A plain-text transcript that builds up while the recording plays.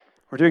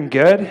We're doing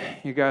good.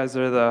 You guys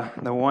are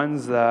the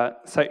ones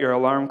that set your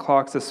alarm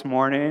clocks this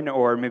morning,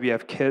 or maybe you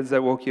have kids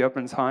that woke you up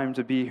in time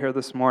to be here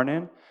this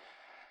morning.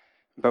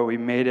 But we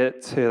made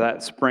it to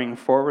that spring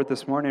forward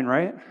this morning,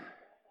 right?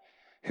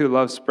 Who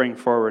loves spring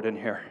forward in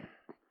here?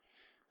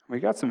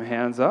 We got some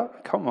hands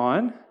up. Come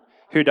on.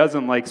 Who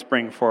doesn't like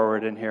spring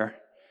forward in here?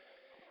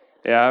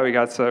 Yeah, we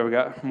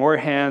got more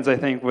hands, I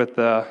think, with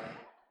the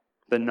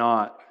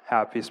not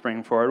happy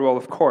spring forward. Well,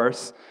 of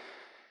course.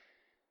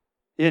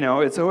 You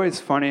know, it's always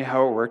funny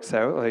how it works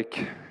out.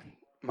 Like,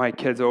 my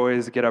kids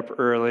always get up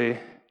early.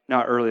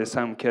 Not early as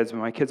some kids, but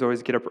my kids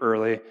always get up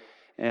early.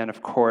 And,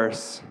 of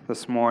course,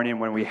 this morning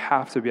when we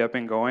have to be up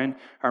and going,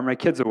 are my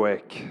kids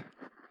awake?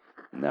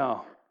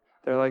 No.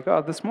 They're like,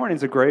 oh, this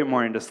morning's a great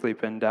morning to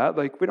sleep in, Dad.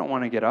 Like, we don't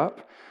want to get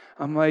up.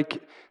 I'm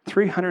like,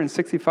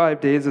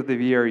 365 days of the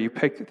year, you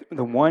pick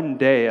the one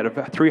day out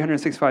of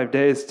 365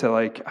 days to,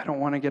 like, I don't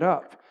want to get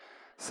up.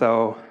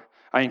 So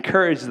I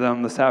encourage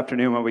them this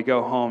afternoon when we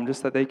go home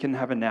just that they can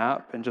have a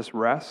nap and just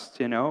rest,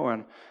 you know,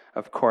 and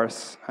of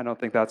course, I don't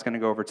think that's going to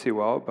go over too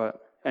well,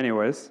 but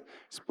anyways,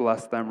 just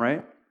bless them,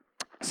 right?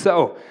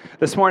 So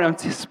this morning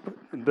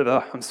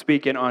I'm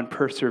speaking on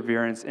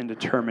perseverance and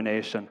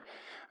determination,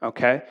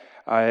 okay?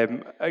 I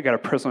got a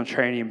personal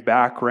training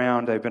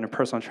background. I've been a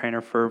personal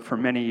trainer for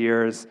many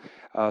years,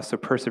 so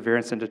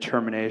perseverance and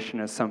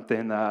determination is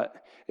something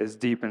that is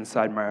deep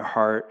inside my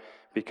heart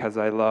because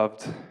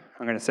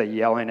I'm going to say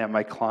yelling at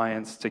my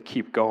clients to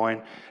keep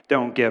going,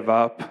 don't give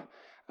up.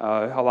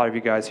 A lot of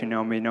you guys who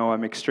know me know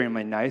I'm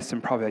extremely nice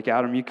and probably like,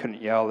 Adam, you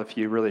couldn't yell if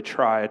you really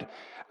tried.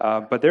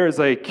 But there was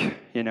like,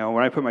 you know,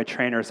 when I put my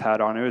trainer's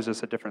hat on, it was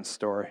just a different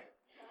story.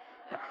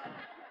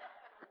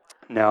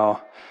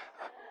 No,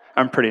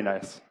 I'm pretty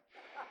nice.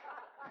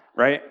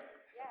 Right?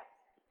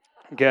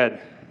 Good.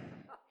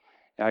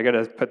 Yeah, I got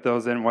to put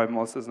those in while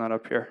Melissa's not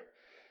up here.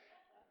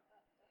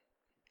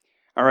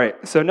 All right,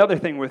 so another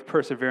thing with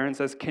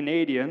perseverance, as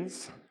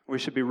Canadians, we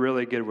should be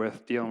really good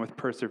with dealing with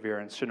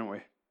perseverance, shouldn't we?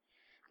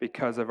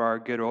 Because of our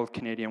good old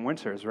Canadian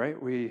winters,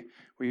 right? We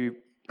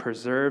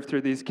preserve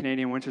through these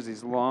Canadian winters,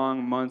 these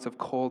long months of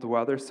cold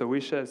weather, so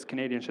we should, as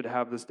Canadians, should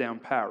have this down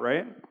pat,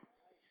 right?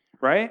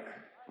 Right?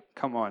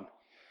 Come on.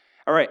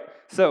 All right,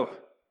 so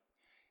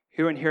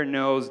who in here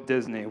knows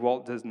Disney,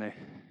 Walt Disney?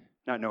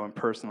 Not know him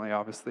personally,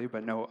 obviously,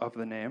 but know of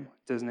the name,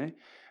 Disney.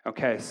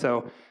 Okay,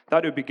 so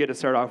thought it would be good to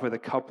start off with a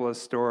couple of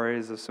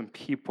stories of some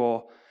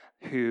people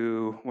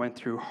who went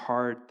through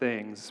hard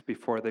things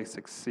before they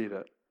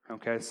succeeded.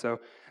 Okay, so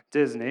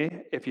Disney,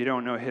 if you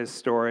don't know his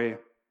story,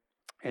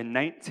 in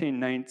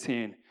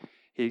 1919,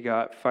 he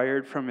got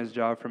fired from his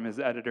job from his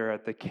editor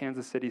at the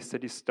Kansas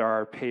City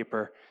Star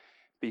paper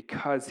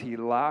because he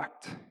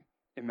lacked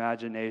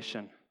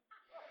imagination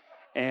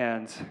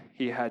and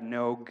he had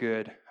no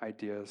good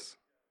ideas.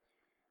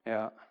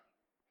 Yeah.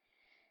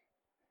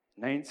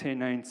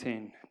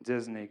 1919,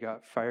 Disney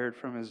got fired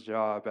from his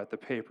job at the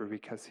paper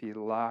because he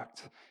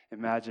lacked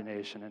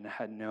imagination and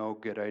had no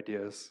good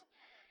ideas.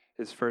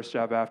 His first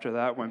job after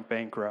that went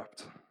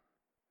bankrupt.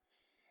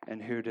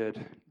 And who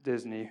did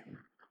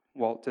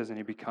Walt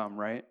Disney become,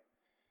 right?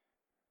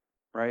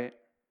 Right?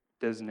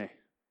 Disney,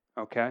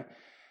 okay?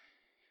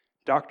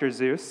 Dr.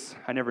 Seuss,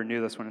 I never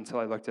knew this one until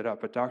I looked it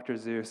up, but Dr.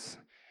 Seuss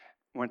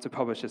went to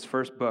publish his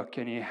first book,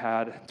 and he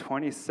had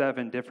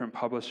 27 different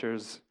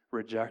publishers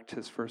reject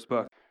his first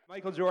book.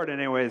 Michael Jordan,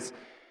 anyways,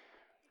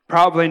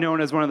 probably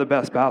known as one of the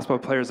best basketball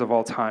players of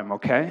all time,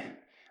 okay?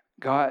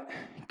 Got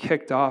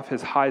kicked off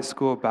his high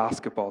school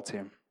basketball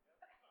team.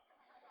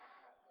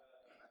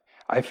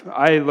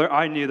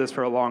 I knew this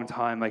for a long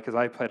time, like, because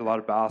I played a lot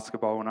of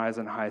basketball when I was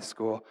in high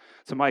school.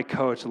 So my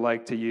coach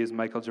liked to use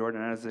Michael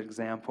Jordan as an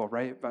example,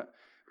 right? But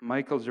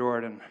Michael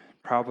Jordan,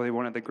 probably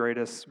one of the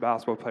greatest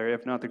basketball players,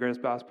 if not the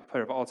greatest basketball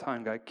player of all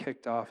time, got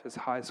kicked off his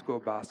high school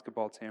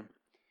basketball team.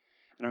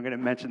 And I'm going to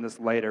mention this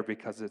later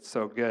because it's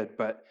so good,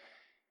 but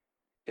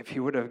if he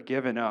would have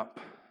given up,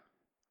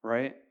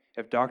 right?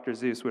 If Dr.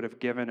 Seuss would have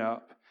given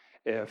up,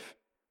 if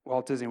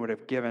Walt Disney would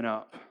have given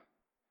up,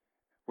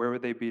 where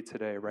would they be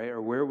today, right?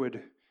 Or where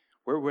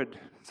would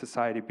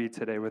society be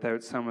today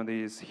without some of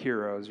these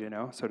heroes, you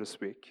know, so to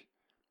speak?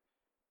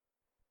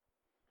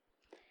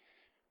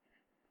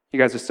 You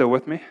guys are still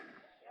with me?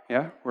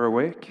 Yeah? We're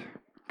awake?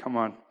 Come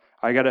on.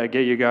 I got to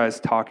get you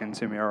guys talking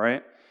to me, all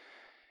right?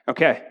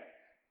 Okay.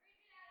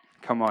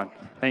 Come on.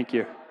 Thank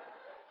you.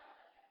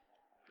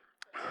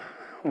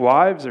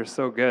 Wives are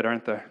so good,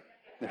 aren't they?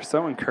 They're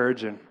so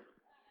encouraging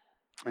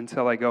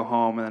until I go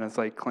home and then it's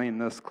like, clean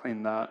this,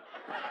 clean that.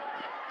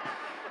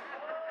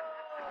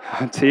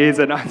 I'm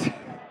teasing.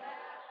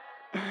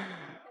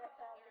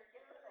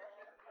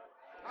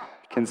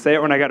 Can say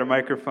it when I got a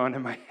microphone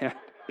in my hand.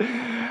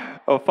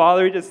 Oh,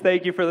 Father, we just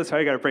thank you for this.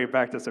 I got to bring it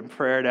back to some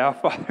prayer now.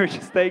 Father, we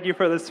just thank you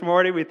for this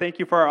morning. We thank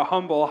you for our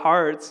humble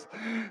hearts,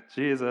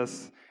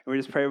 Jesus. And we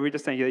just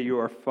thank you that you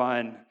are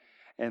fun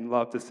and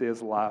love to see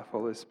us laugh,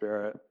 Holy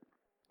Spirit.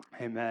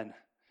 Amen.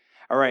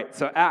 All right,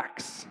 so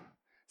Acts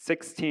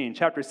 16,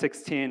 chapter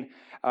 16.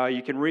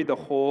 You can read the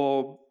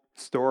whole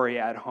story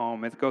at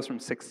home. It goes from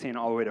 16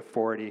 all the way to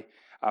 40.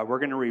 We're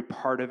going to read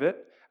part of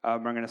it.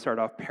 I'm going to start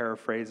off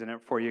paraphrasing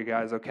it for you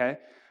guys, okay?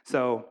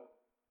 So,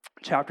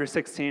 chapter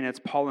 16, it's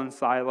Paul and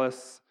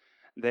Silas.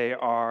 They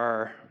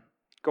are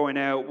going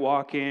out,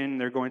 walking,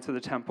 they're going to the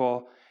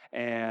temple,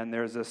 and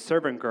there's a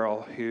servant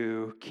girl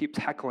who keeps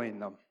heckling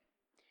them.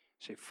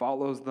 She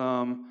follows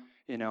them,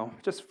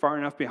 just far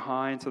enough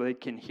behind so they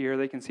can hear,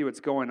 they can see what's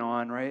going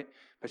on, right?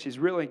 But she's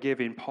really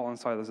giving Paul and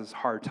Silas this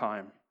hard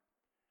time,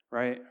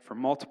 right? For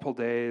multiple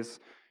days,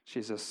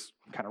 she's just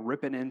kind of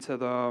ripping into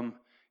them,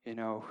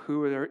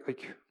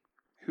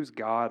 who's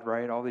God,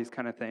 right? All these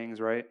kind of things,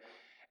 right?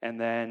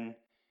 And then,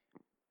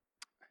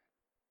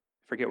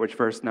 forget which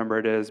verse number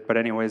it is, but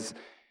anyways,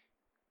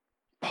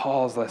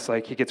 Paul's less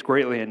he gets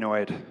greatly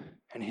annoyed,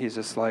 and he's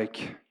just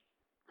like,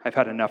 I've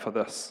had enough of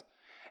this.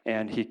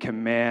 And he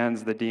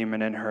commands the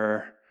demon in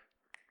her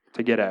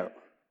to get out.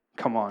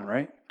 Come on,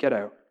 right? Get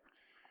out,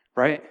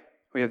 right?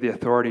 We have the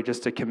authority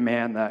just to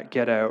command that,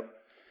 get out.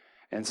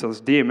 And so this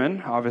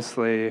demon,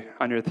 obviously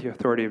under the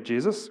authority of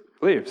Jesus,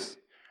 leaves,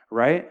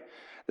 right?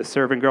 The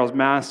servant girl's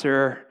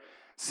master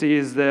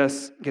sees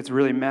this, gets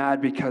really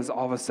mad because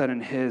all of a sudden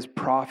his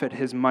profit,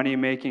 his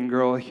money-making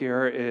girl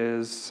here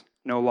is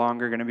no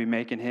longer going to be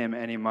making him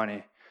any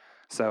money.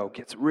 So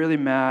gets really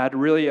mad,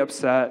 really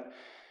upset,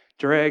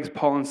 drags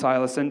Paul and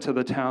Silas into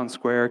the town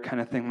square,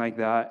 kind of thing like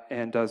that,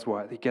 and does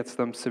what? He gets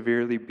them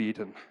severely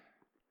beaten.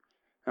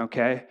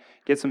 Okay?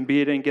 Gets them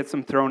beaten, gets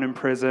them thrown in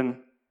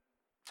prison.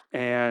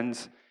 And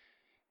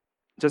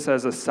just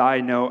as a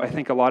side note, I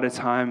think a lot of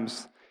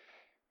times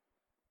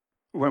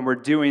when we're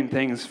doing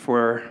things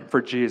for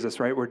Jesus,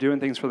 right? We're doing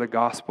things for the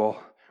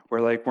gospel.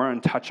 We're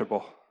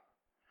untouchable,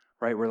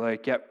 right? We're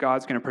like, yep,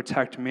 God's going to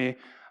protect me.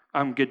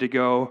 I'm good to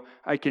go.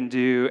 I can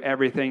do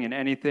everything and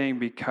anything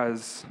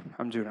because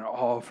I'm doing it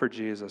all for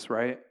Jesus,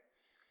 right?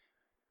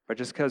 But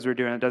just because we're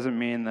doing it doesn't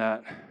mean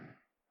that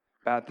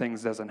bad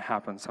things doesn't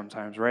happen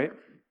sometimes, right?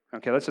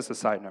 Okay, that's just a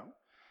side note.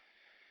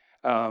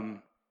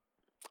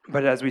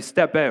 But as we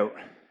step out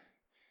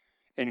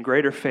in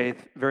greater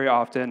faith, very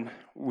often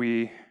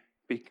we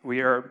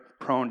are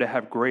prone to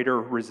have greater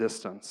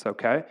resistance,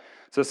 okay?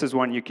 So this is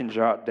one you can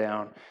jot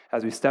down.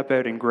 As we step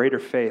out in greater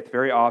faith,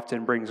 very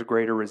often brings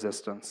greater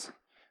resistance.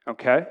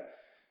 Okay?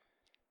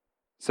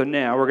 So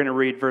now we're going to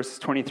read verses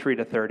 23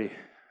 to 30.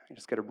 I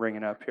just got to bring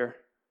it up here.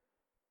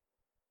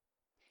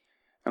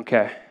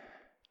 Okay.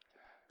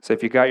 So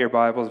if you got your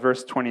Bibles,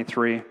 verse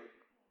 23.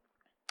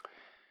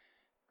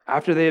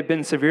 After they had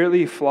been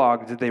severely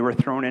flogged, they were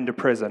thrown into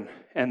prison,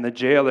 and the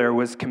jailer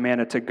was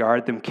commanded to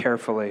guard them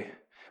carefully.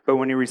 But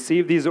when he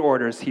received these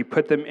orders, he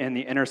put them in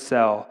the inner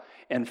cell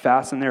and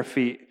fastened their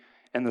feet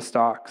in the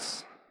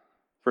stocks.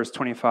 Verse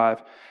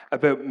 25,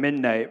 about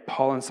midnight,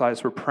 Paul and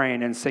Silas were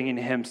praying and singing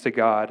hymns to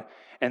God,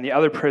 and the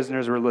other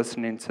prisoners were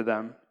listening to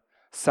them.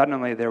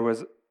 Suddenly, there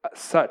was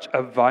such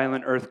a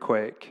violent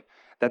earthquake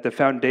that the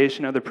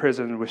foundation of the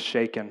prison was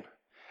shaken.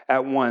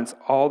 At once,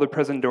 all the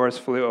prison doors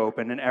flew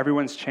open, and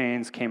everyone's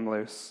chains came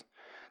loose.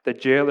 The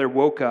jailer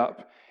woke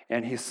up,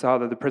 and he saw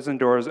that the prison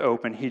doors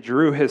open. He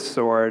drew his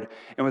sword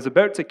and was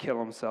about to kill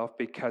himself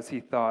because he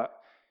thought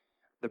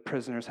the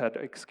prisoners had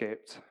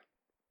escaped.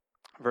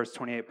 Verse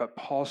 28, but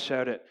Paul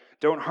shouted,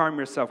 don't harm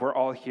yourself, we're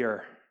all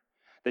here.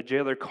 The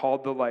jailer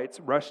called the lights,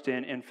 rushed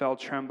in, and fell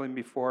trembling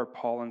before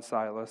Paul and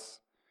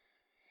Silas.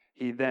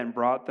 He then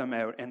brought them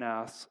out and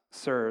asked,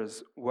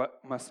 sirs,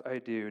 what must I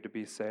do to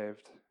be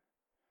saved?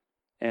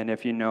 And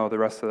if you know the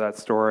rest of that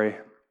story,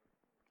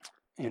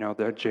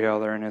 the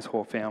jailer and his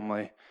whole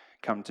family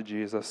come to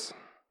Jesus.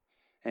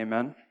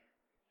 Amen?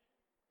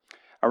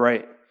 All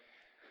right.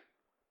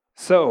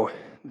 So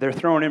they're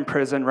thrown in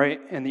prison, right,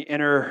 in the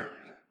inner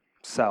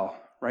cell.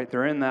 Right?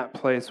 They're in that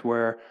place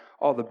where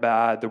all the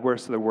bad, the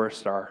worst of the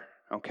worst are,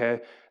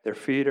 okay? Their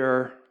feet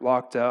are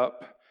locked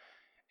up.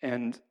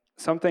 And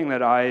something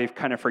that I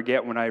kind of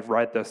forget when I've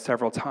read this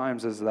several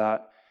times is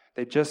that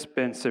they've just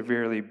been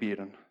severely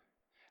beaten.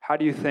 How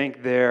do you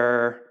think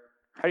their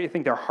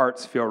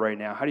hearts feel right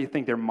now? How do you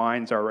think their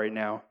minds are right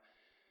now?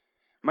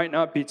 Might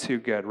not be too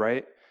good,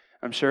 right?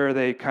 I'm sure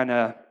they kind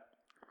of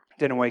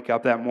didn't wake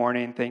up that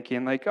morning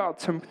thinking like, oh,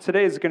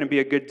 today is going to be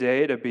a good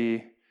day to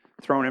be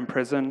thrown in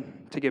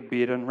prison, to get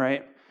beaten,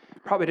 right?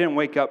 Probably didn't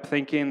wake up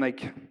thinking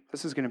like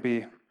this is going to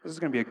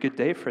be a good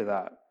day for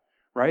that,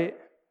 right?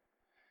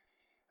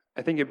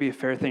 I think it'd be a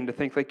fair thing to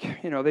think like,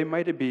 they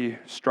might be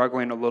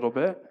struggling a little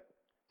bit,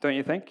 don't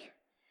you think?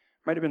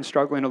 Might have been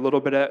struggling a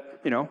little bit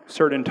at,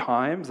 certain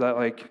times that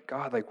like,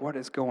 God, like what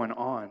is going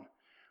on,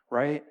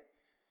 right?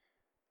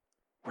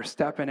 We're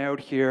stepping out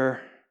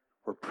here,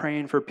 we're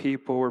praying for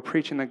people, we're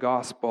preaching the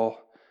gospel.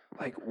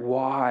 Like,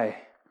 why?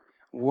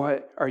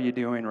 What are you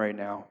doing right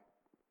now?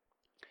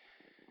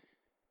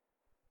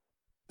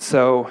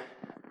 So,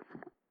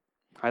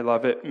 I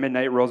love it.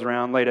 Midnight rolls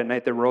around, late at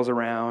night that rolls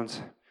around.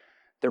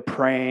 They're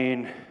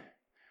praying,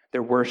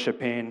 they're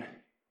worshiping.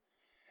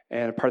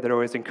 And the part that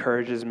always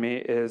encourages me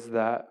is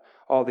that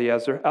all the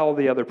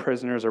other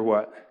prisoners are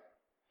what?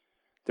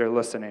 They're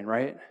listening,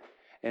 right?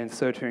 And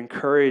so to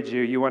encourage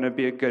you, you want to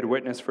be a good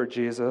witness for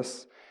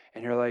Jesus.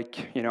 And you're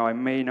like, I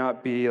may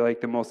not be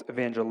like the most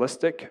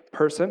evangelistic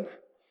person,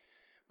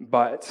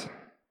 but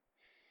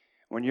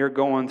When you're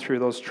going through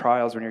those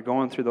trials, when you're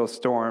going through those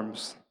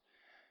storms,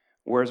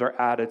 where's our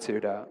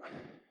attitude at?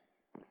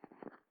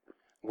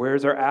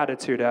 Where's our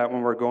attitude at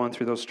when we're going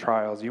through those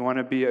trials? You want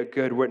to be a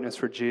good witness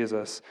for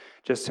Jesus.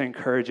 Just to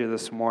encourage you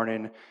this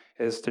morning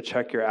is to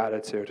check your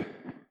attitude.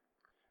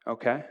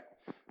 Okay?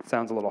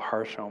 Sounds a little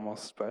harsh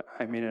almost, but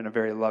I mean in a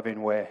very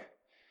loving way.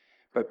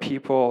 But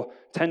people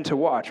tend to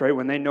watch, right?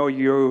 When they know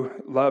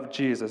you love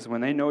Jesus, when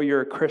they know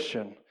you're a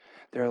Christian,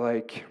 they're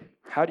like,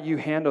 how do you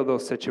handle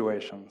those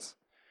situations,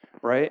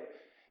 right?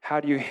 How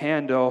do you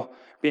handle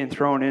being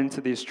thrown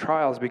into these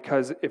trials?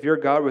 Because if your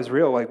God was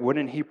real, like,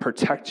 wouldn't he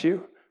protect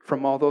you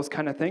from all those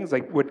kind of things?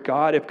 Like,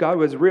 if God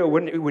was real,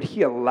 would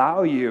he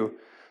allow you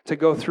to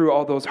go through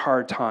all those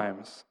hard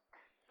times,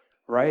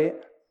 right?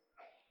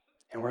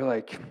 And we're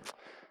like,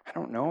 I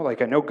don't know,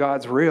 like, I know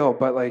God's real,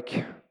 but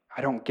like,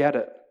 I don't get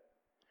it,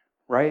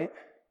 right?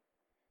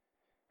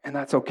 And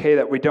that's okay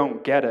that we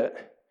don't get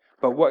it,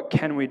 but what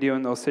can we do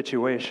in those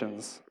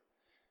situations?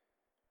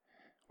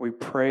 We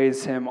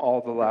praise him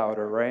all the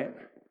louder, right?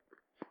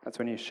 That's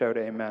when you shout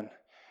amen.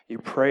 You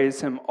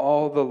praise him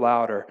all the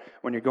louder.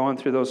 When you're going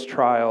through those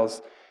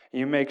trials,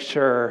 you make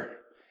sure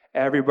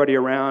everybody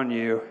around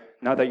you,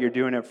 not that you're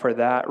doing it for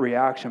that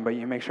reaction, but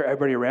you make sure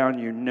everybody around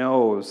you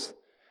knows,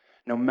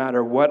 no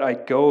matter what I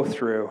go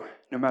through,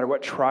 no matter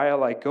what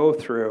trial I go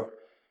through,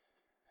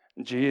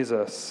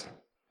 Jesus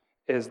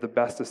is the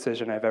best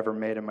decision I've ever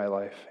made in my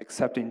life.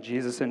 Accepting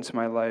Jesus into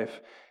my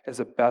life is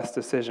the best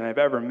decision I've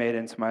ever made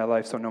into my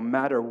life. So no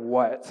matter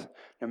what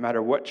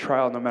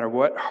trial, no matter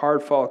what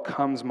hard fall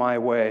comes my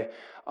way,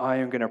 I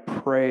am going to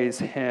praise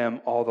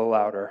him all the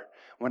louder.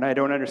 When I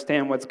don't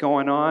understand what's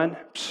going on,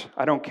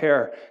 I don't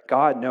care.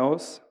 God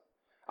knows.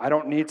 I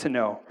don't need to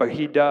know, but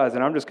he does,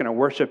 and I'm just going to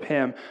worship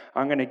him.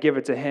 I'm going to give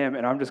it to him,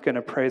 and I'm just going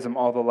to praise him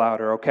all the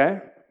louder,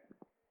 okay?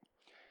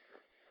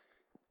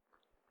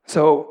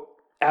 So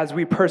as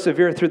we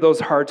persevere through those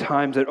hard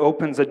times, it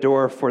opens a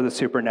door for the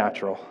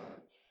supernatural,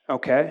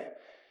 okay?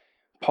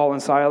 Paul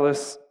and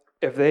Silas,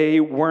 if they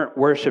weren't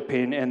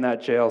worshiping in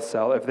that jail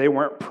cell, if they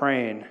weren't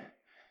praying,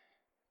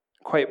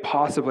 quite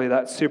possibly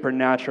that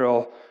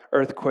supernatural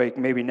earthquake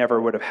maybe never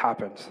would have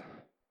happened.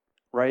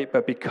 Right?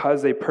 But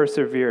because they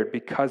persevered,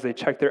 because they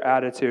checked their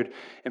attitude,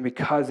 and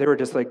because they were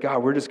just like,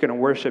 God, we're just going to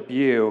worship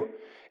you,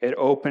 it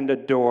opened a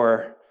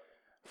door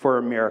for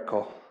a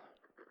miracle.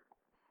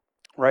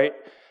 Right?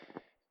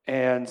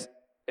 And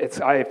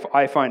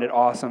I find it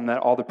awesome that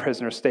all the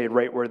prisoners stayed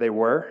right where they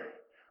were.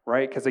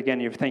 Right? Because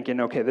again, you're thinking,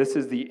 okay, this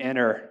is the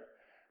inner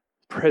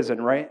prison,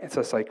 right? It's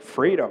just like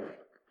freedom.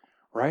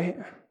 Right?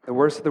 The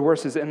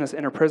worst is in this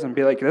inner prison.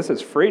 Be like, this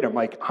is freedom.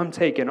 Like, I'm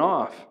taking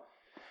off.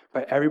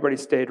 But everybody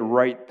stayed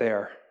right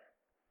there.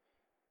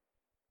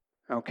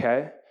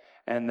 Okay?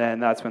 And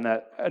then that's when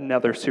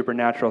another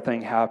supernatural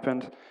thing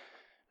happened.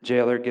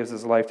 Jailer gives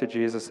his life to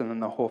Jesus, and then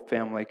the whole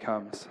family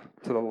comes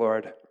to the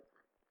Lord.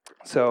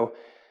 So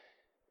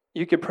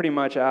you could pretty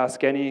much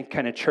ask any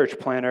kind of church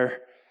planner,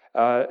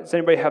 does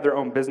anybody have their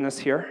own business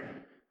here?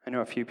 I know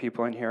a few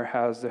people in here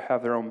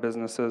have their own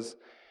businesses.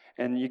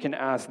 And you can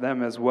ask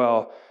them as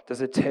well,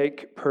 does it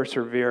take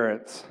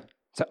perseverance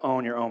to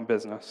own your own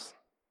business?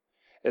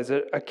 Is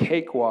it a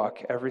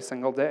cakewalk every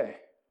single day?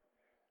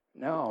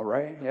 No,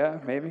 right? Yeah,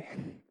 maybe.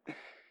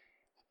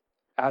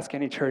 Ask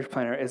any church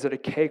planner, is it a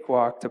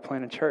cakewalk to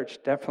plant a church?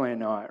 Definitely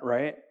not,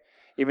 right?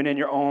 Even in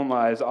your own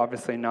lives,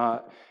 obviously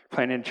not.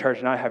 Planting a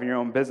church, not having your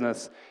own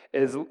business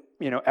is,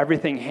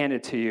 everything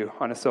handed to you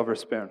on a silver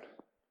spoon.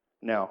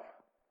 No.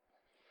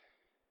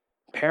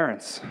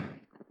 Parents,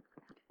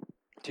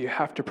 do you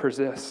have to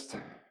persist?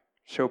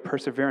 Show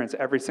perseverance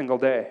every single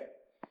day.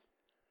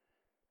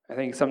 I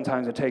think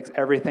sometimes it takes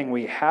everything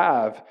we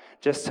have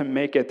just to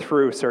make it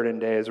through certain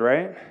days,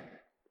 right?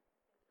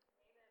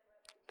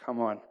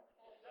 Come on.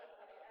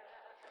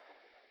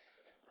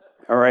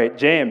 All right,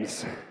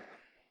 James.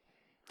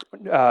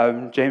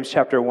 James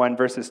chapter 1,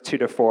 verses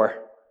 2-4.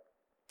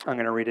 I'm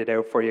going to read it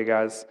out for you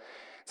guys.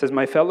 It says,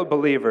 my fellow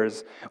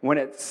believers, when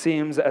it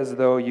seems as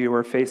though you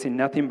are facing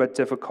nothing but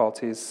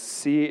difficulties,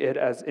 see it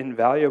as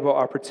invaluable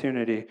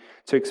opportunity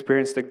to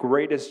experience the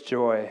greatest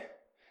joy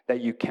that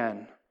you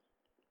can.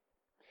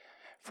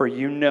 For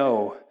you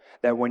know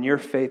that when your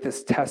faith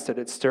is tested,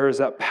 it stirs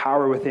up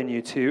power within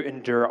you to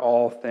endure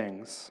all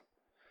things.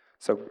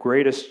 So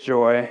greatest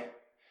joy,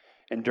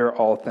 endure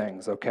all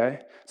things, okay?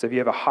 So if you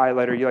have a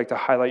highlighter, you like to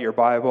highlight your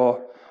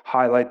Bible,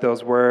 highlight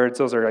those words.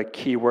 Those are like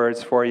key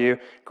words for you.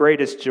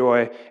 Greatest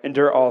joy,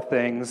 endure all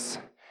things.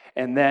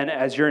 And then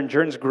as your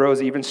endurance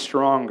grows even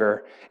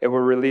stronger, it will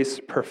release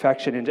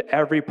perfection into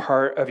every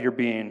part of your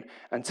being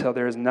until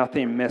there is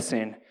nothing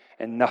missing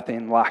and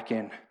nothing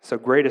lacking. So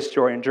greatest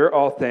joy, endure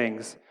all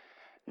things,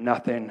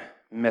 nothing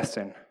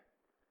missing.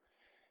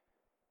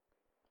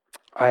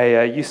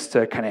 I used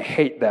to kind of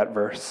hate that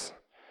verse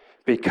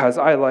because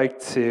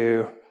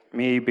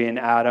me being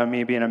Adam,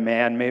 me being a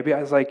man, maybe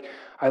I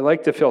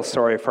like to feel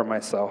sorry for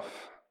myself.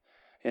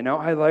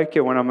 I like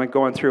it when I'm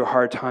going through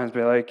hard times,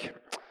 be like,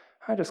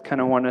 I just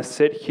kind of want to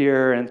sit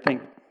here and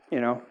think,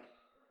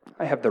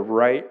 I have the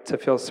right to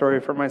feel sorry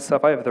for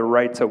myself. I have the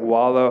right to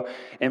wallow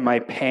in my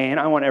pain.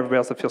 I want everybody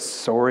else to feel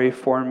sorry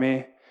for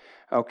me.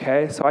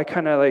 Okay? So I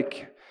kind of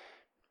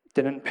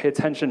didn't pay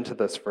attention to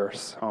this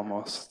verse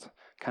almost.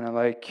 Kind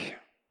of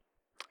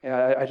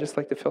yeah, I just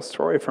like to feel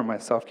sorry for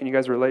myself. Can you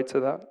guys relate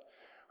to that?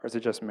 Or is it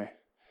just me?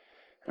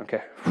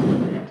 Okay.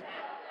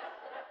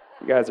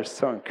 You guys are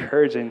so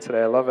encouraging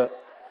today. I love it.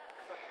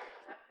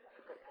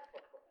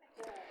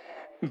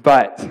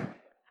 But,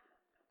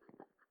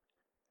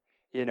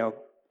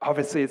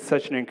 obviously it's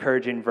such an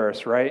encouraging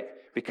verse, right?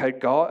 Because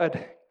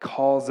God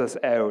calls us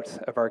out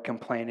of our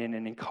complaining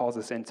and he calls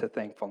us into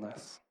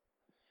thankfulness,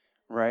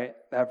 right?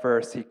 That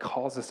verse, he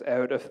calls us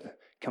out of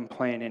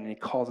complaining and he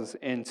calls us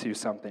into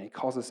something. He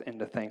calls us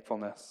into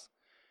thankfulness,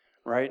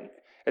 right?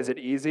 Is it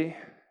easy?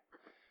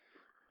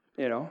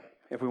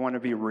 If we want to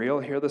be real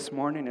here this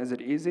morning, is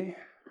it easy?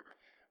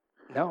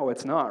 No,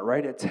 it's not,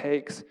 right? It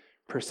takes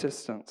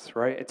persistence,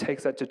 right? It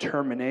takes that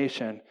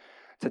determination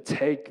to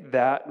take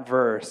that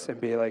verse and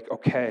be like,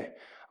 okay,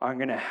 I'm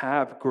going to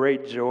have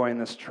great joy in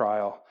this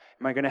trial.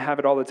 Am I going to have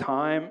it all the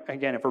time?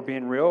 Again, if we're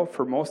being real,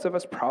 for most of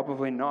us,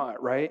 probably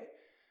not, right?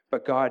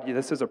 But God,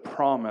 this is a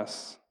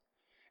promise,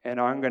 and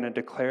I'm going to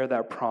declare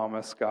that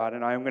promise, God,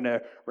 and I'm going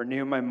to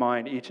renew my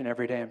mind each and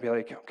every day and be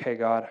like, okay,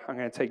 God, I'm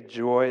going to take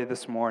joy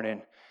this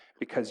morning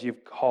because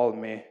you've called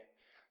me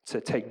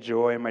to take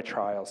joy in my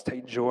trials,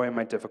 take joy in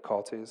my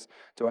difficulties.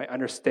 Do I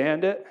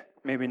understand it?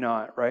 Maybe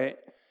not, right?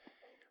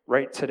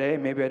 Right today,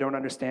 maybe I don't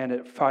understand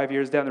it. 5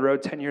 years down the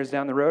road, 10 years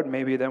down the road,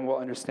 maybe then we'll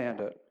understand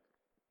it.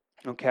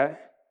 Okay?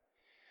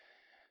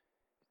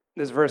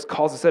 This verse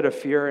calls us out of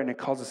fear and it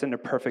calls us into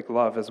perfect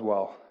love as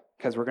well,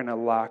 because we're going to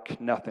lack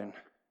nothing,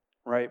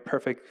 right?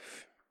 Perfect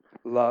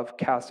love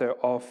casts out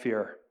all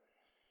fear,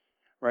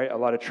 right? A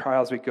lot of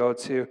trials we go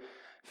to,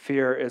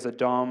 fear is a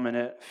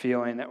dominant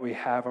feeling that we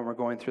have when we're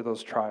going through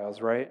those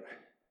trials, right?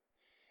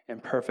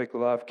 And perfect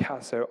love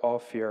casts out all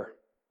fear.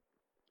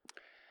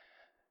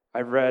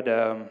 I've read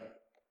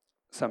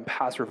some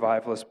past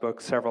revivalist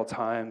books several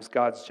times.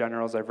 God's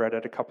Generals, I've read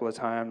it a couple of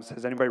times.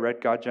 Has anybody read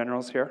God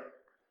Generals here?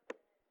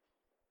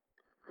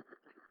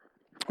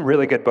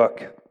 Really good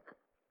book.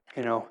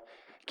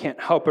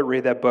 Can't help but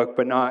read that book,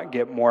 but not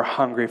get more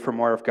hungry for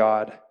more of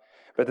God.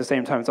 But at the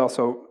same time, it's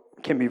also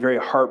can be a very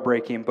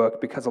heartbreaking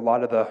book because a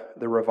lot of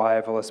the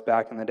revivalists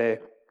back in the day,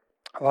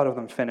 a lot of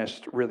them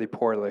finished really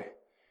poorly,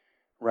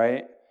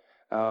 right?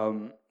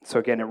 So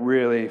again,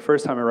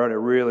 first time I wrote it,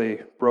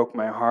 really broke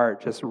my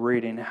heart just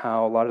reading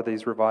how a lot of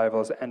these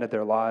revivals ended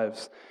their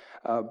lives.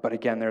 But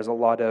again, there's a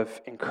lot of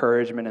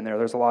encouragement in there.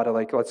 There's a lot of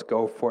let's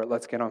go for it.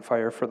 Let's get on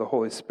fire for the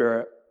Holy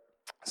Spirit.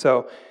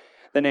 So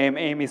the name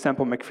Aimee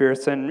Semple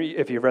McPherson,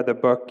 if you've read the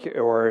book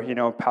or,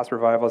 past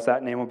revivals,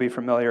 that name will be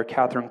familiar.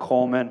 Catherine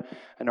Coleman.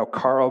 I know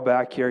Carl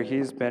back here,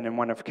 he's been in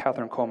one of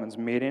Catherine Coleman's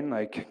meetings.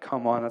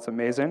 Come on, that's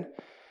amazing.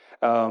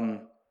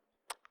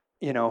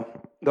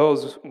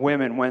 Those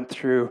women went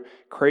through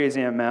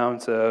crazy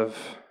amounts of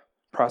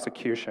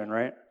prosecution,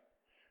 right?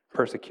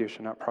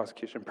 Persecution, not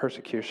prosecution,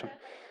 persecution.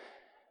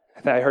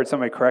 I heard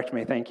somebody correct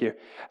me, thank you.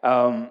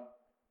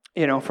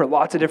 For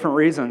lots of different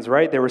reasons,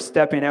 right? They were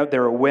stepping out, they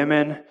were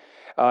women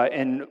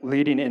and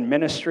leading in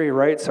ministry,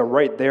 right? So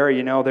right there,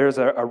 there's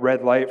a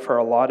red light for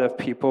a lot of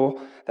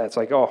people that's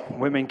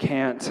women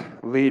can't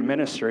lead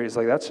ministries.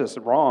 That's just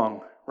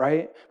wrong,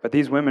 right? But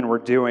these women were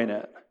doing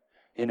it.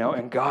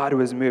 And God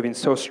was moving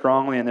so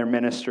strongly in their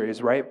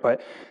ministries, right?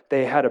 But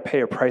they had to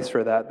pay a price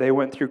for that. They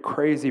went through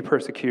crazy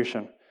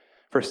persecution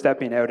for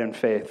stepping out in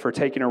faith, for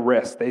taking a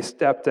risk. They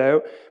stepped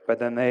out, but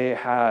then they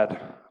had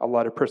a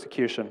lot of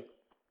persecution.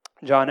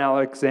 John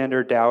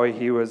Alexander Dowie,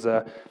 he was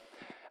a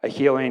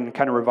healing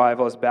kind of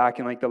revivalist back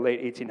in the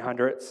late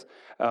 1800s.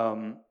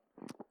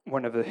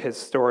 One of his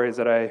stories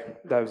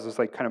that was just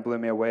kind of blew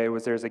me away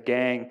was there's a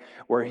gang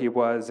where he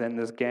was, and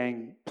this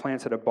gang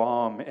planted a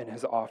bomb in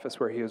his office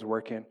where he was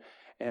working.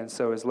 And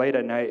so it was late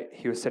at night,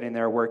 he was sitting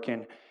there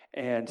working,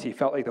 and he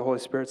felt like the Holy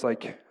Spirit's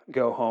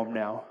go home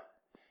now.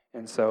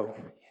 And so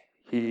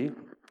he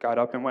got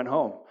up and went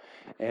home.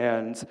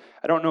 And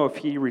I don't know if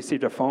he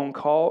received a phone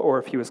call or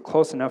if he was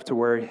close enough to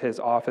where his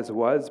office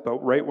was,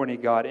 but right when he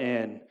got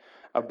in,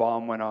 a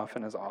bomb went off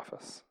in his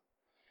office.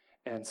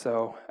 And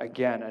so,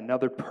 again,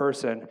 another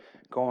person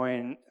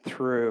going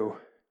through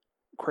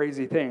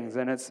crazy things.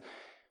 And it's,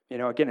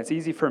 it's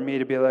easy for me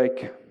to be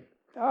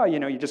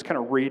you just kind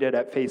of read it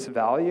at face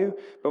value.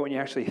 But when you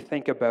actually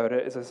think about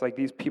it, it's just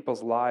these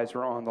people's lives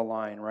were on the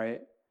line,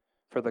 right?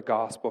 For the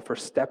gospel, for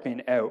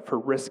stepping out, for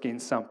risking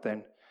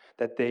something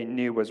that they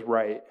knew was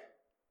right.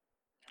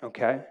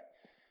 Okay?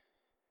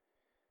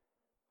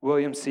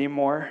 William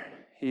Seymour,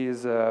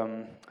 he's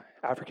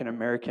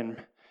African-American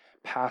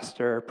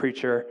pastor,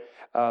 preacher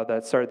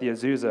that started the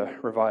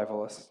Azusa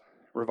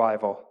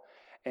revival.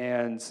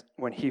 And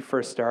when he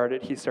first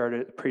started, he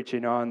started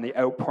preaching on the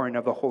outpouring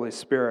of the Holy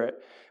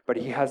Spirit, but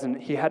he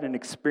hadn't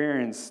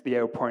experienced the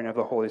outpouring of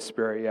the Holy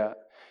Spirit yet.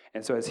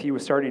 And so as he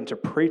was starting to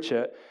preach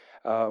it,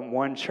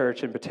 one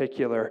church in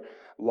particular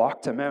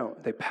locked him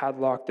out. They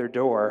padlocked their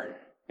door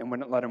and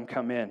wouldn't let him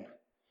come in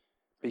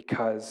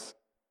because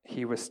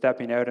he was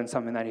stepping out in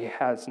something that he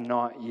has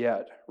not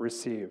yet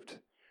received,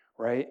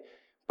 right?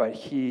 But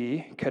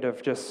he could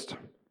have just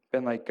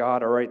been like,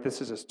 God, all right,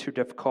 this is just too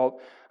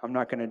difficult. I'm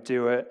not going to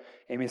do it.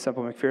 Aimee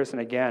Semple McPherson,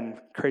 again,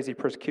 crazy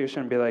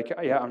persecution, be like,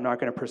 yeah, I'm not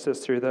going to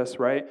persist through this,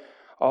 right?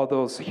 All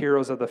those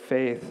heroes of the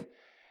faith,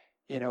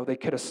 they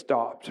could have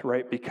stopped,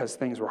 right? Because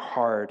things were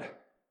hard.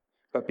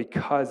 But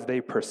because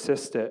they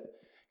persisted,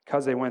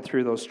 because they went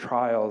through those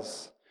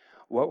trials,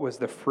 what was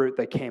the fruit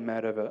that came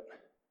out of it?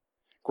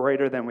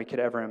 Greater than we could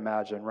ever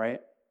imagine, right?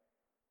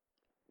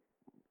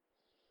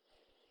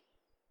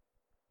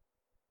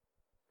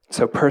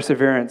 So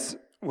perseverance,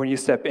 when you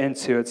step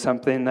into it,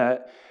 something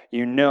that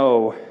I'm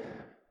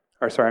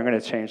going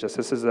to change this.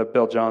 This is a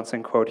Bill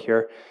Johnson quote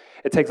here.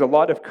 It takes a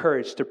lot of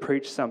courage to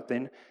preach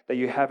something that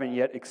you haven't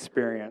yet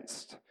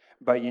experienced,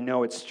 but you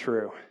know it's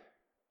true.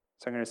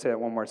 So I'm going to say that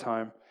one more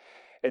time.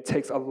 It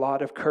takes a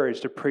lot of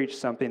courage to preach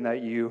something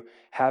that you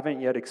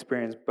haven't yet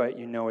experienced, but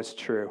you know is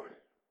true.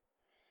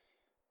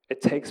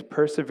 It takes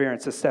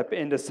perseverance to step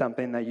into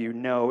something that you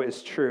know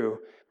is true,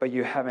 but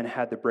you haven't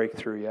had the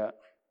breakthrough yet.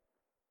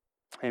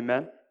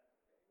 Amen?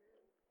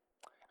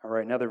 All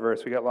right, another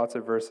verse. We got lots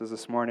of verses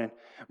this morning.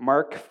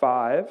 Mark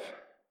 5,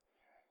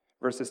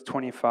 verses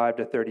 25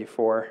 to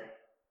 34.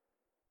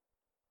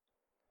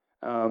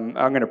 I'm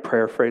going to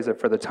paraphrase it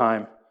for the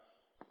time.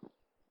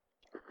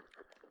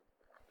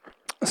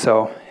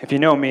 So, if you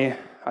know me,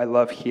 I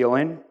love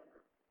healing.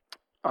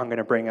 I'm going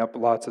to bring up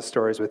lots of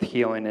stories with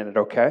healing in it,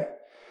 okay?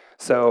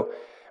 So,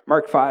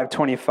 Mark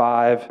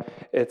 5:25,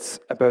 it's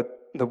about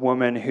the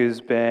woman who's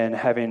been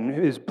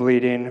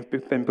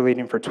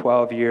bleeding for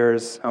 12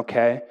 years,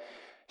 okay?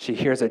 She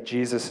hears that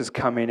Jesus is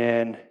coming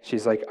in.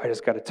 She's like, I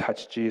just got to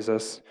touch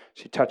Jesus.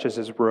 She touches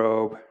his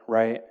robe,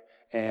 right?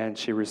 And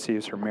she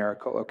receives her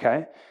miracle,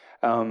 okay?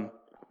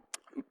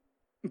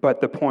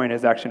 But the point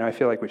is, actually, no, I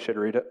feel like we should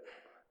read it.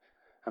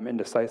 I'm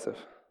indecisive.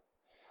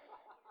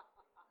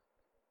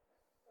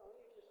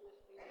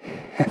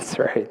 That's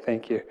right,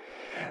 thank you.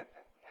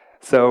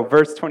 So,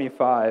 verse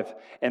 25,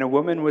 and a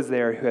woman was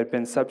there who had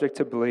been subject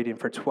to bleeding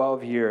for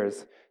 12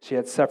 years. She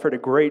had suffered a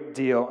great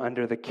deal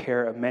under the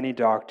care of many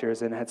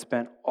doctors and had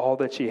spent all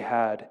that she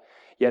had.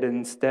 Yet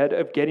instead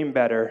of getting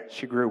better,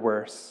 she grew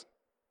worse.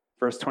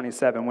 Verse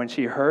 27, when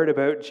she heard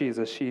about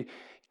Jesus, she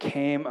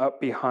came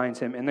up behind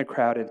him in the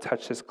crowd and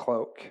touched his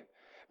cloak,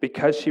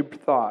 because she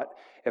thought,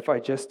 if I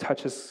just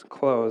touch his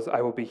clothes,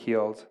 I will be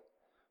healed.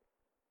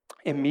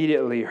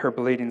 Immediately, her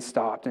bleeding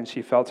stopped, and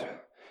she felt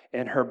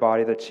in her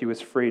body that she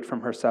was freed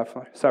from her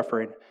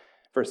suffering.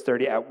 Verse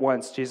 30, at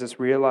once Jesus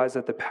realized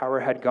that the power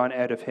had gone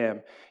out of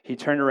him. He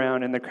turned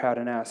around in the crowd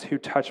and asked, who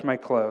touched my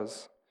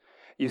clothes?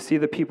 You see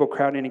the people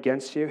crowding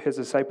against you, his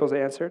disciples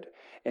answered,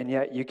 and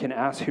yet you can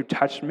ask, who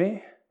touched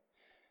me?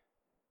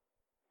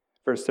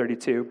 Verse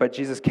 32, but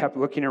Jesus kept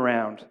looking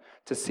around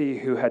to see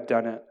who had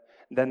done it.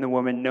 Then the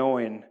woman,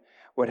 knowing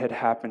what had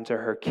happened to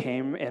her,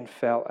 came and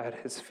fell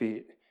at his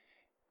feet,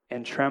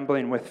 and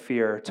trembling with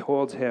fear,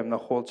 told him the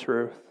whole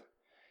truth.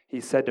 He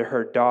said to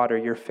her, daughter,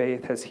 your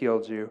faith has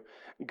healed you.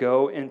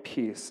 Go in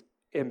peace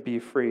and be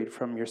freed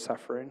from your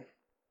suffering.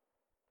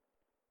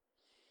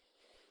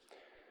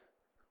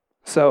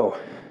 So,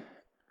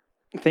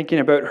 thinking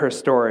about her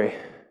story,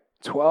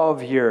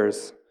 12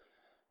 years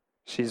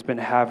she's been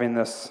having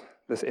this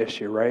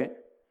issue, right?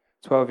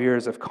 12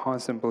 years of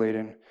constant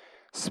bleeding,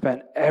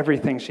 spent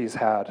everything she's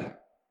had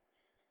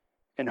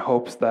in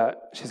hopes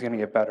that she's going to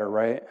get better,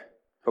 right?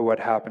 But what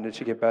happened? Did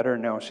she get better?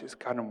 No, she's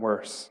gotten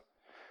worse.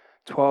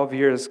 12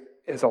 years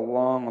is a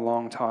long,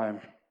 long time,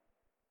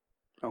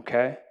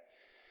 okay?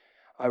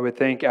 I would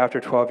think after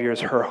 12 years,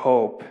 her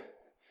hope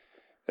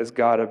has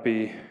got to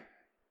be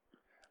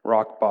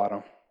rock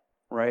bottom,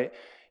 right?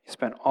 You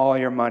spent all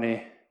your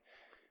money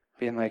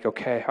being like,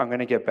 okay, I'm going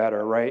to get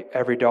better, right?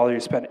 Every dollar you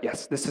spend,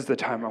 yes, this is the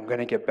time I'm going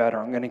to get better.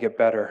 I'm going to get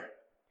better.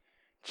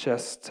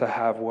 Just to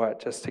have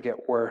what? Just to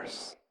get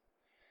worse.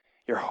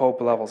 Your hope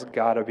level's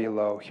got to be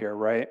low here,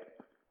 right?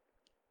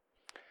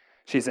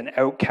 She's an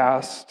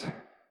outcast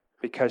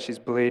because she's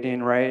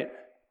bleeding, right?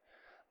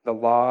 The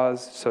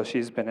laws, so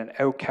she's been an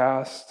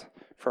outcast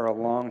for a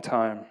long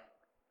time.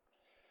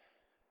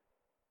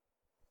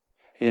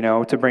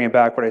 To bring it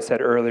back what I said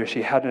earlier,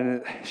 she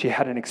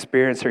hadn't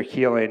experienced her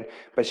healing,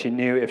 but she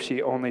knew if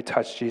she only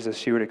touched Jesus,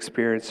 she would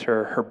experience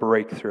her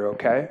breakthrough,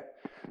 okay?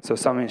 So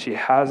something she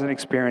hasn't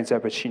experienced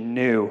yet, but she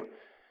knew,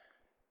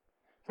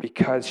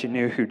 because she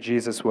knew who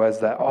Jesus was,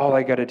 that all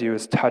I got to do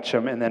is touch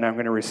him, and then I'm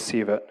going to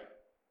receive it,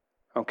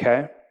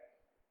 okay?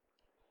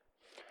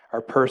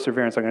 Our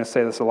perseverance, I'm going to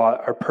say this a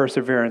lot, our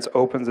perseverance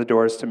opens the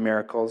doors to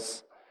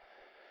miracles.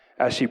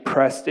 As she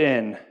pressed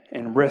in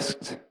and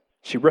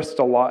she risked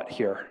a lot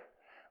here,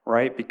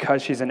 right?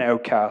 Because she's an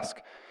outcast.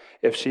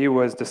 If she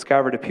was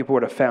discovered, if people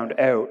would have found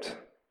out,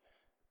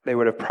 they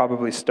would have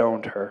probably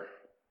stoned her,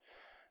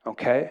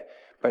 okay?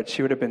 But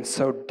she would have been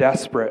so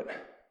desperate.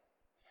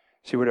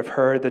 She would have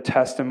heard the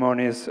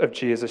testimonies of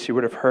Jesus. She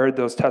would have heard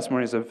those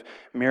testimonies of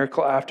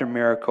miracle after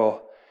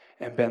miracle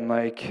and been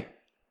like,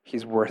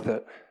 he's worth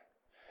it.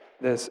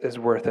 This is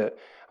worth it.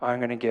 I'm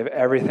going to give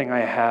everything I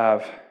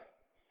have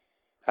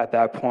at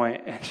that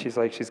point, and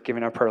she's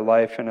giving up her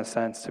life in a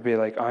sense to be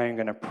like, I am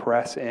going to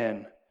press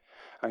in.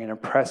 I'm going to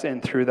press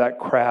in through that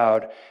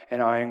crowd,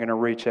 and I am going to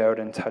reach out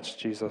and touch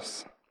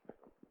Jesus.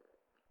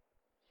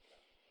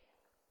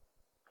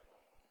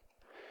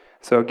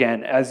 So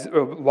again, as a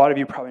lot of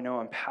you probably know,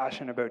 I'm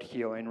passionate about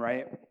healing,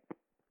 right?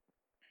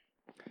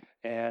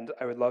 And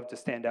I would love to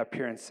stand up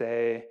here and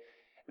say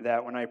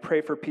that when I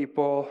pray for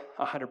people,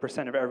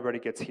 100% of everybody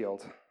gets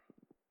healed.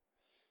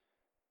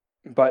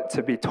 But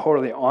to be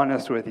totally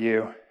honest with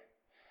you,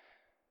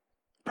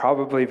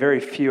 probably very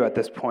few at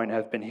this point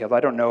have been healed. I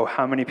don't know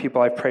how many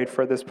people I've prayed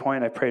for at this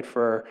point. I prayed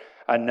for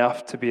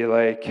enough to be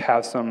like,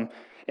 have some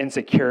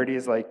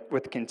insecurities like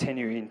with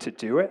continuing to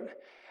do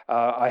it.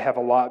 I have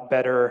a lot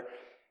better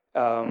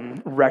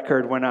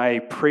record when I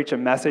preach a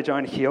message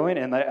on healing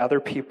and let other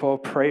people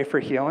pray for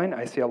healing.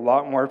 I see a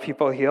lot more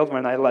people healed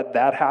when I let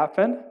that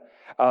happen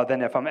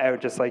than if I'm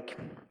out just like,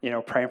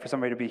 praying for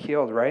somebody to be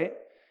healed, right?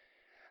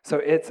 So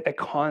it's a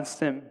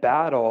constant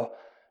battle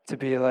to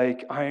be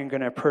like, I am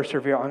going to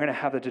persevere. I'm going to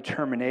have the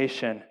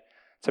determination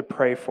to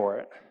pray for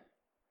it.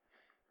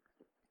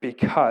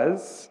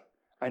 Because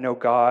I know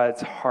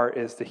God's heart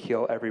is to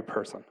heal every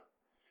person,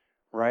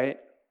 right?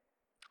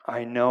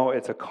 I know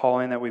it's a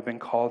calling that we've been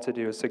called to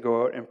do, is to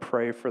go out and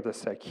pray for the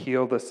sick,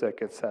 heal the sick,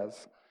 it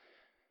says.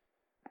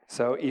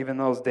 So even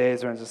those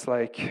days when it's just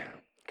like,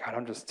 God,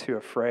 I'm just too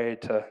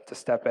afraid to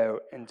step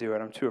out and do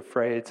it. I'm too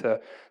afraid to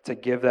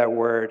give that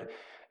word.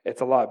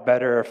 It's a lot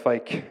better if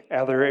like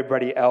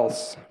everybody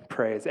else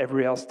prays,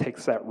 everybody else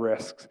takes that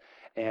risk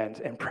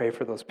and pray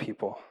for those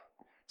people.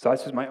 So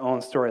that's just my own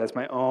story. That's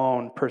my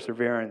own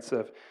perseverance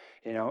of,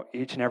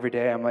 each and every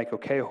day I'm like,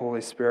 okay,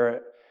 Holy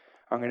Spirit,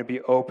 I'm going to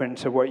be open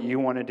to what you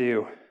want to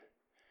do.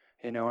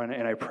 And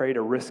I prayed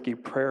a risky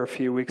prayer a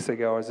few weeks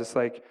ago. I was just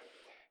like,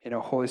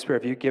 Holy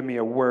Spirit, if you give me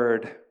a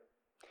word,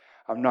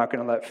 I'm not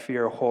going to let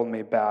fear hold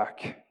me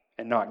back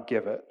and not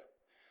give it.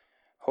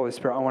 Holy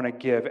Spirit, I want to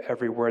give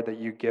every word that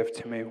you give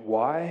to me.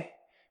 Why?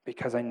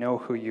 Because I know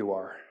who you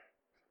are.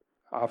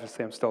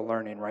 Obviously, I'm still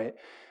learning, right?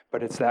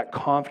 But it's that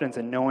confidence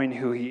in knowing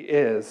who he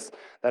is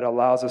that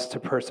allows us to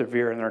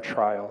persevere in our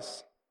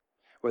trials.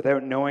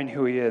 Without knowing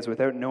who he is,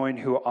 without knowing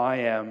who I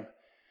am,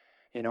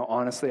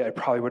 honestly, I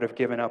probably would have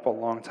given up a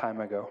long time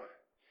ago.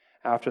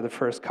 After the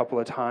first couple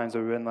of times, I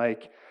would have been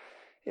like,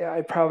 yeah,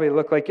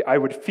 I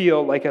would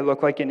feel like I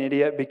look like an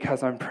idiot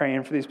because I'm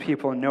praying for these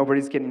people and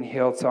nobody's getting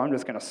healed, so I'm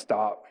just going to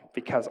stop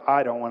because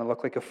I don't want to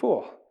look like a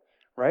fool,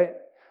 right?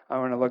 I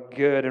want to look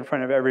good in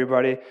front of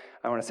everybody.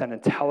 I want to sound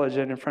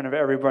intelligent in front of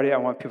everybody. I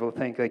want people to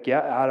think like, yeah,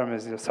 Adam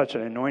is such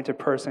an anointed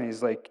person.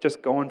 He's like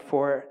just going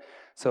for it.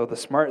 So the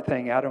smart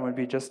thing, Adam, would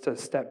be just to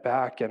step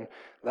back and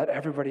let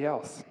everybody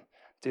else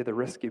do the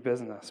risky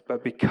business.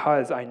 But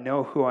because I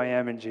know who I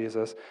am in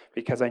Jesus,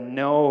 because I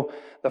know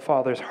the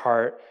Father's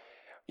heart,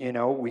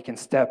 we can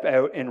step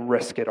out and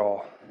risk it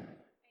all.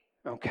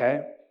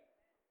 Okay?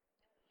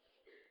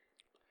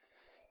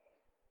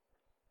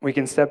 We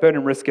can step out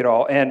and risk it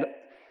all. And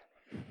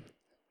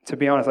to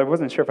be honest, I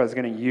wasn't sure if I was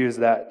going to use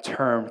that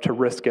term, to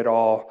risk it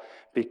all,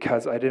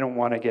 because I didn't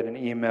want to get an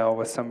email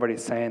with somebody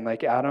saying,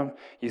 like, Adam,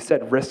 you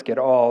said risk it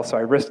all, so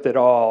I risked it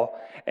all,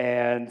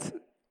 and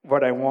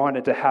what I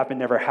wanted to happen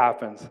never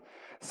happens.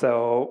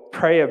 So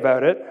pray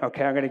about it,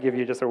 okay? I'm going to give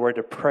you just a word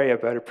to pray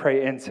about it,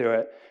 pray into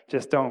it.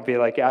 Just don't be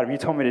like, Adam, you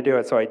told me to do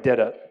it, so I did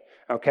it,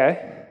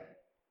 okay?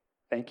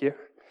 Thank you.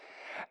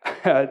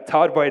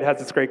 Todd White has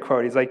this great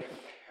quote. He's like,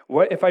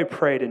 what if I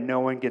prayed and no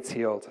one gets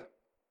healed?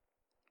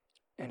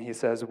 And he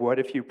says, what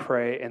if you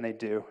pray and they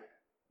do?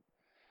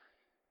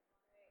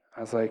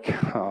 I was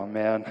like, oh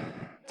man,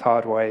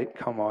 Todd White,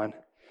 come on.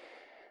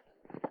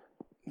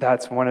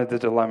 That's one of the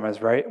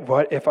dilemmas, right?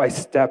 What if I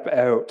step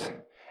out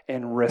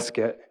and risk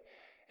it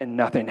and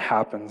nothing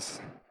happens?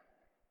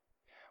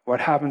 What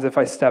happens if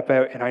I step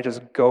out and I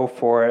just go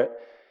for it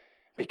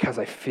because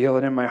I feel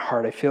it in my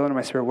heart, I feel it in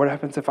my spirit? What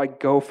happens if I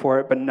go for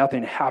it but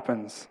nothing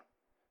happens?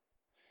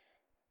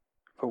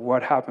 But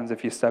what happens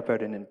if you step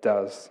out and it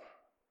does,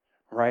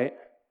 right?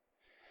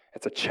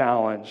 It's a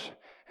challenge,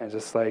 and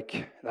just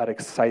like that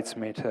excites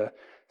me to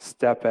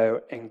step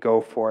out and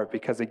go for it,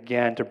 because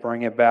again, to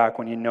bring it back,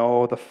 when you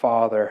know the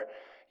Father,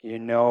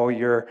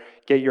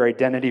 get your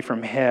identity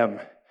from him,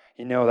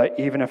 you know that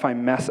even if I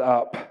mess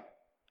up,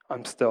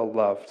 I'm still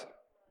loved,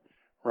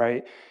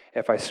 right?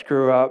 If I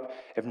screw up,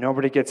 if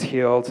nobody gets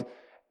healed,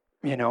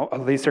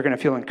 at least they're going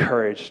to feel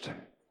encouraged,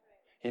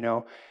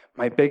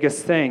 My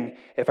biggest thing,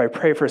 if I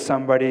pray for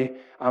somebody,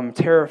 I'm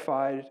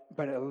terrified,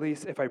 but at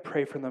least if I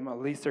pray for them, at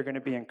least they're going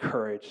to be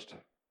encouraged.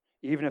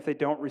 Even if they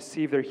don't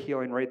receive their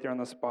healing right there on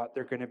the spot,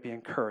 they're going to be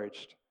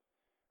encouraged.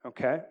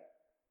 Okay?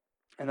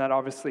 And that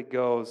obviously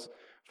goes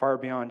far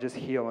beyond just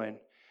healing.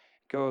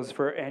 It goes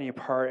for any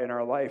part in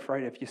our life,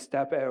 right? If you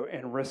step out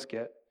and risk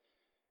it,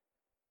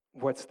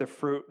 what's the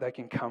fruit that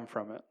can come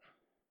from it?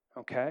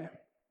 Okay?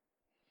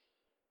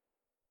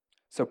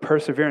 So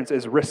perseverance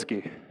is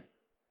risky.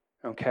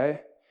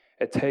 Okay?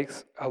 It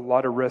takes a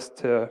lot of risk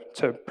to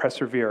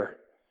persevere,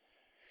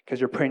 because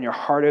you're putting your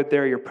heart out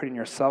there, you're putting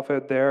yourself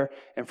out there,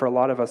 and for a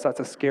lot of us,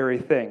 that's a scary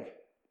thing.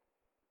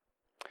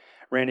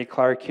 Randy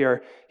Clark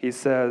here. He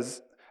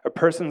says, a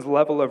person's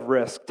level of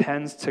risk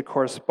tends to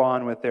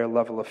correspond with their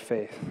level of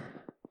faith.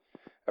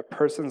 A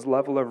person's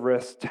level of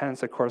risk tends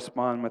to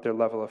correspond with their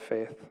level of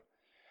faith.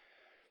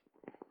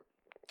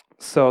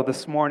 So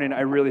this morning,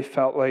 I really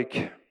felt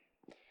like,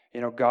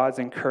 God's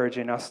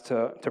encouraging us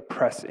to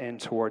press in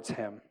towards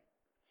Him.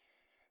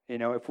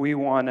 If we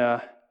want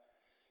to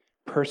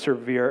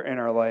persevere in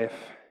our life,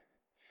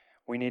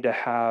 we need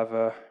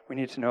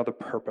to know the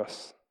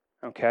purpose,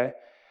 okay?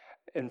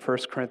 In 1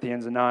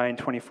 Corinthians 9,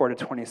 24 to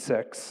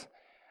 26,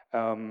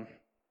 I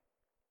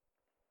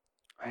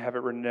have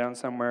it written down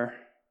somewhere.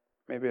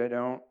 Maybe I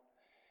don't.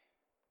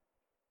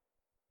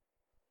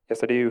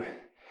 Yes, I do.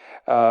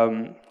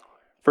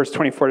 Verse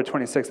 24 to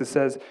 26, it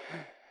says,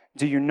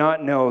 do you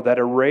not know that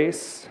in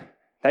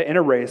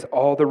a race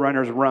all the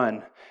runners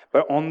run,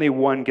 but only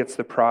one gets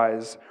the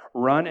prize?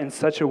 Run in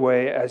such a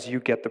way as you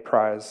get the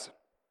prize.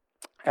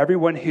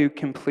 Everyone who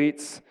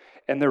completes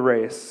in the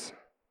race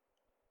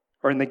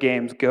or in the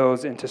games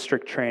goes into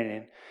strict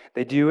training.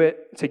 They do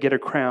it to get a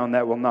crown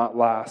that will not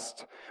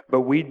last,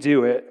 but we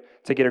do it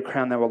to get a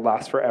crown that will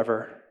last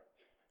forever.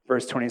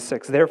 Verse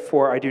 26,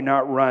 therefore I do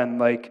not run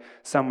like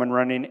someone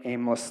running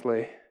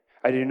aimlessly.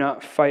 I do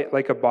not fight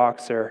like a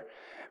boxer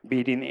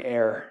beating the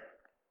air.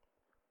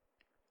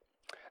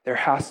 There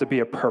has to be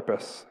a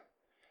purpose.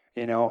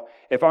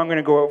 If I'm going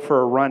to go out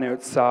for a run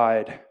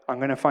outside, I'm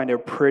going to find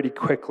out pretty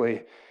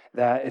quickly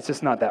that it's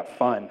just not that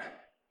fun,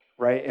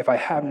 right? If I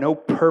have no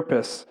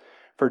purpose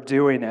for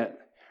doing it,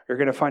 you're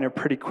going to find out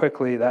pretty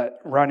quickly that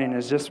running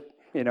is just,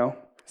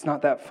 it's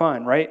not that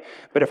fun, right?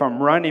 But if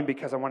I'm running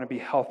because I want to be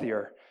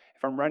healthier,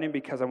 if I'm running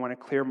because I want to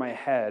clear my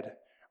head,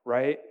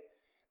 right?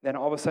 Then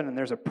all of a sudden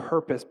there's a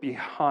purpose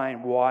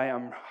behind why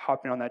I'm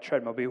hopping on that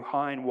treadmill,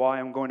 behind why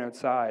I'm going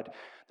outside.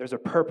 There's a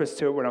purpose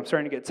to it. When I'm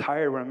starting to get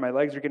tired, when my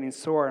legs are getting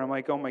sore, and I'm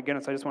like, oh my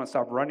goodness, I just want to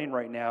stop running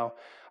right now.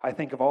 I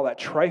think of all that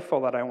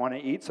trifle that I want to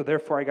eat, so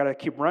therefore I got to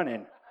keep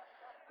running,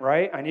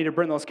 right? I need to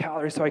burn those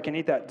calories so I can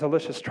eat that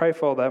delicious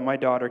trifle that my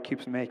daughter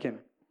keeps making,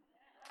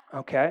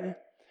 okay?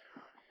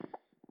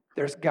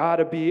 There's got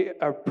to be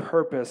a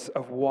purpose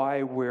of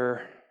why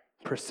we're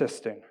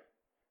persisting,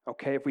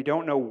 okay? If we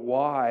don't know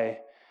why,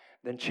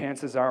 then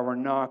chances are we're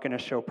not going to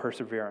show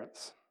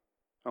perseverance,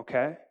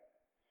 okay?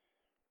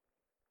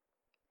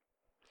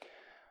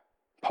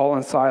 Paul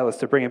and Silas,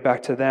 to bring it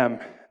back to them,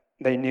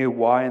 they knew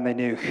why and they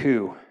knew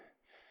who.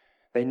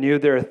 They knew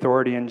their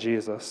authority in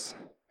Jesus,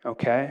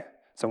 okay?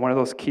 So one of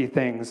those key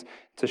things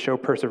to show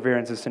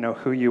perseverance is to know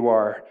who you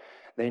are.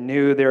 They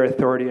knew their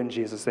authority in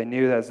Jesus. They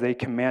knew that as they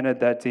commanded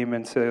that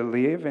demon to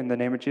leave in the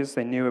name of Jesus,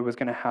 they knew it was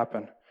going to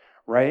happen,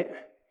 right?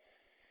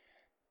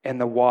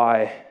 And the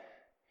why.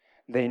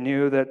 They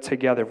knew that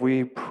together, if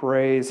we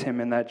praise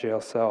Him in that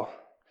jail cell,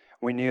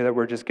 we knew that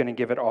we're just going to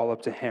give it all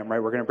up to Him,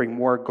 right? We're going to bring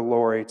more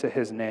glory to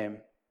His name.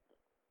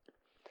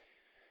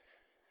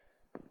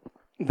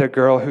 The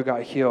girl who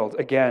got healed,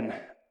 again,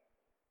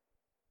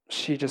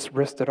 she just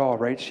risked it all,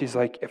 right? She's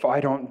like, if I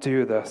don't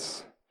do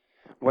this,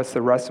 what's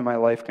the rest of my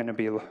life going to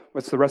be?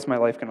 What's the rest of my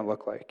life going to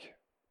look like?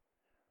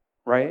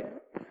 Right?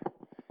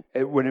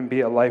 It wouldn't be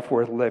a life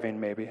worth living,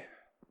 maybe.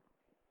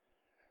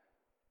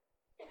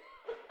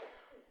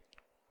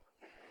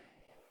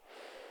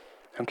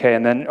 Okay,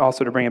 and then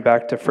also to bring it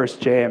back to 1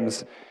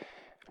 James,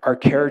 our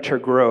character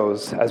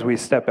grows as we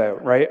step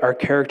out, right? Our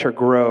character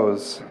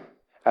grows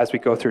as we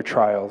go through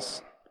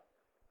trials.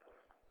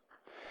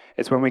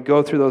 It's when we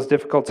go through those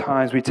difficult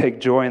times, we take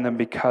joy in them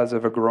because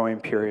of a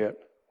growing period.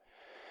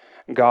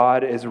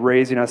 God is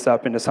raising us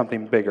up into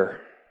something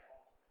bigger.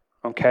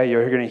 Okay,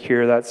 you're going to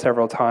hear that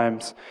several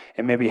times,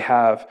 and maybe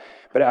have.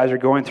 But as you're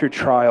going through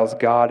trials,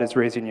 God is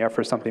raising you up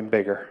for something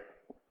bigger.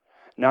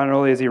 Not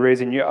only is He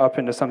raising you up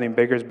into something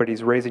bigger, but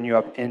He's raising you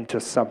up into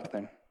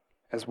something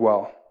as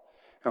well.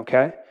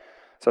 Okay?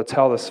 So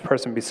tell this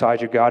person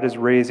beside you, God is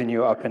raising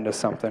you up into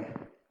something.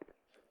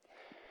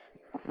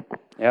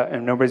 Yeah,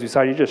 and nobody's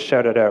beside you, just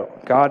shout it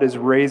out. God is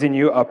raising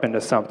you up into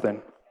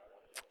something.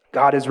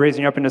 God is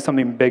raising you up into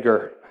something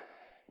bigger.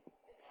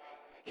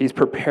 He's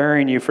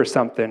preparing you for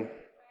something.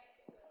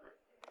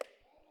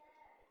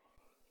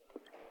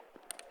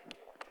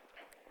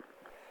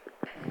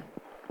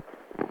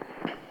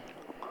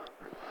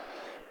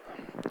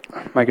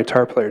 My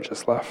guitar player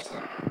just left.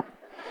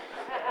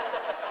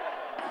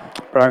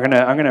 But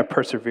I'm gonna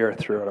persevere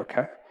through it,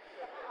 okay?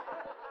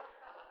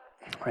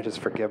 I just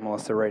forgive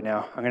Melissa right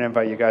now. I'm gonna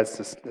invite you guys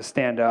to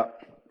stand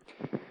up.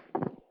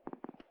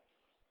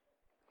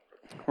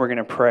 We're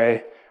gonna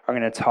pray. I'm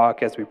gonna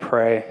talk as we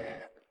pray.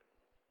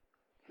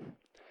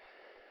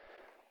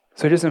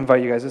 So I just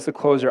invite you guys just to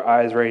close your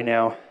eyes right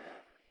now.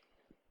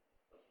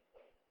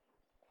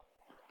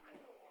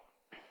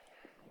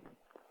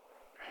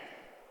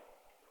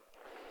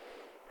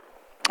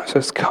 So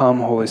just come,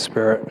 Holy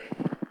Spirit.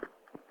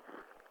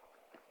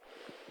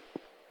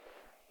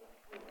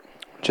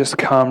 Just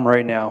come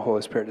right now,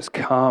 Holy Spirit. Just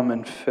come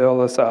and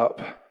fill us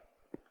up.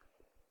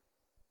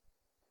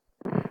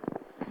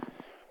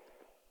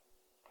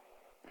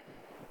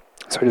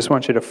 So I just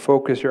want you to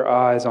focus your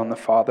eyes on the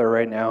Father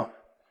right now.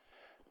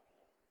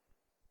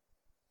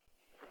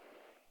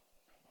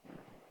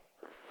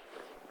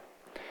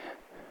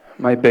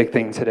 My big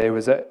thing today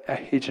was that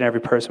each and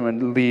every person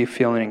would leave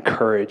feeling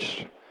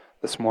encouraged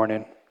this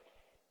morning.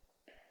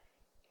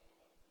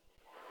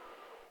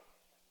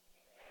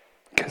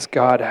 Because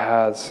God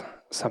has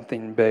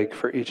something big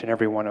for each and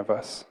every one of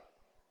us.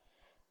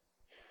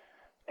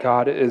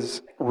 God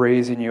is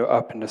raising you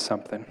up into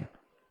something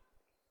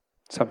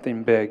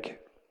big.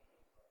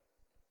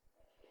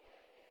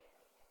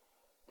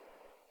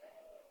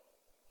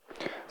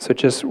 So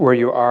just where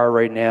you are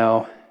right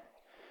now,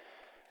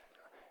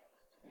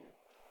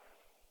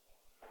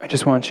 I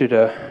just want you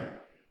to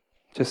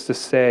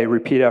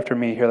repeat after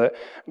me here that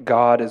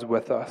God is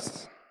with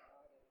us.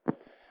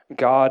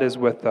 God is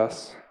with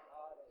us.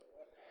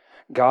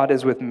 God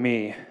is with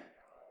me.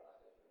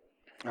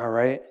 All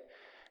right?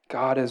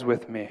 God is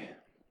with me.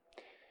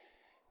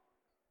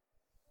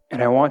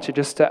 And I want you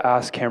just to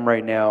ask him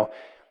right now,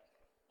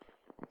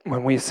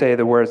 when we say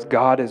the words,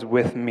 God is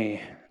with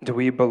me, do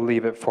we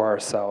believe it for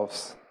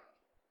ourselves?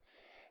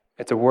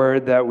 It's a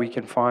word that we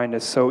can find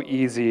is so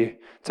easy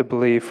to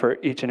believe for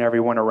each and every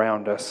one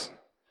around us.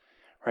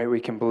 Right? We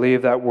can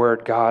believe that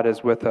word, God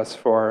is with us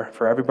for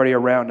everybody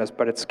around us,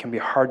 but it can be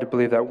hard to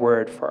believe that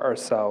word for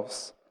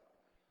ourselves.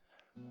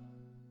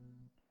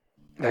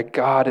 That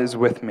God is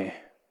with me.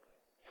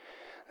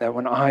 That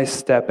when I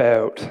step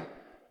out,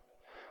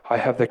 I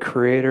have the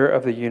creator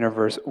of the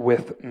universe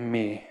with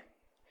me.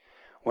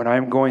 When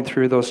I'm going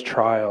through those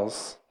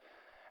trials,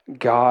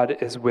 God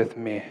is with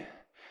me.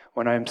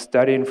 When I'm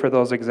studying for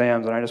those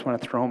exams and I just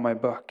want to throw my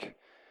book,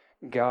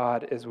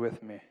 God is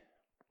with me.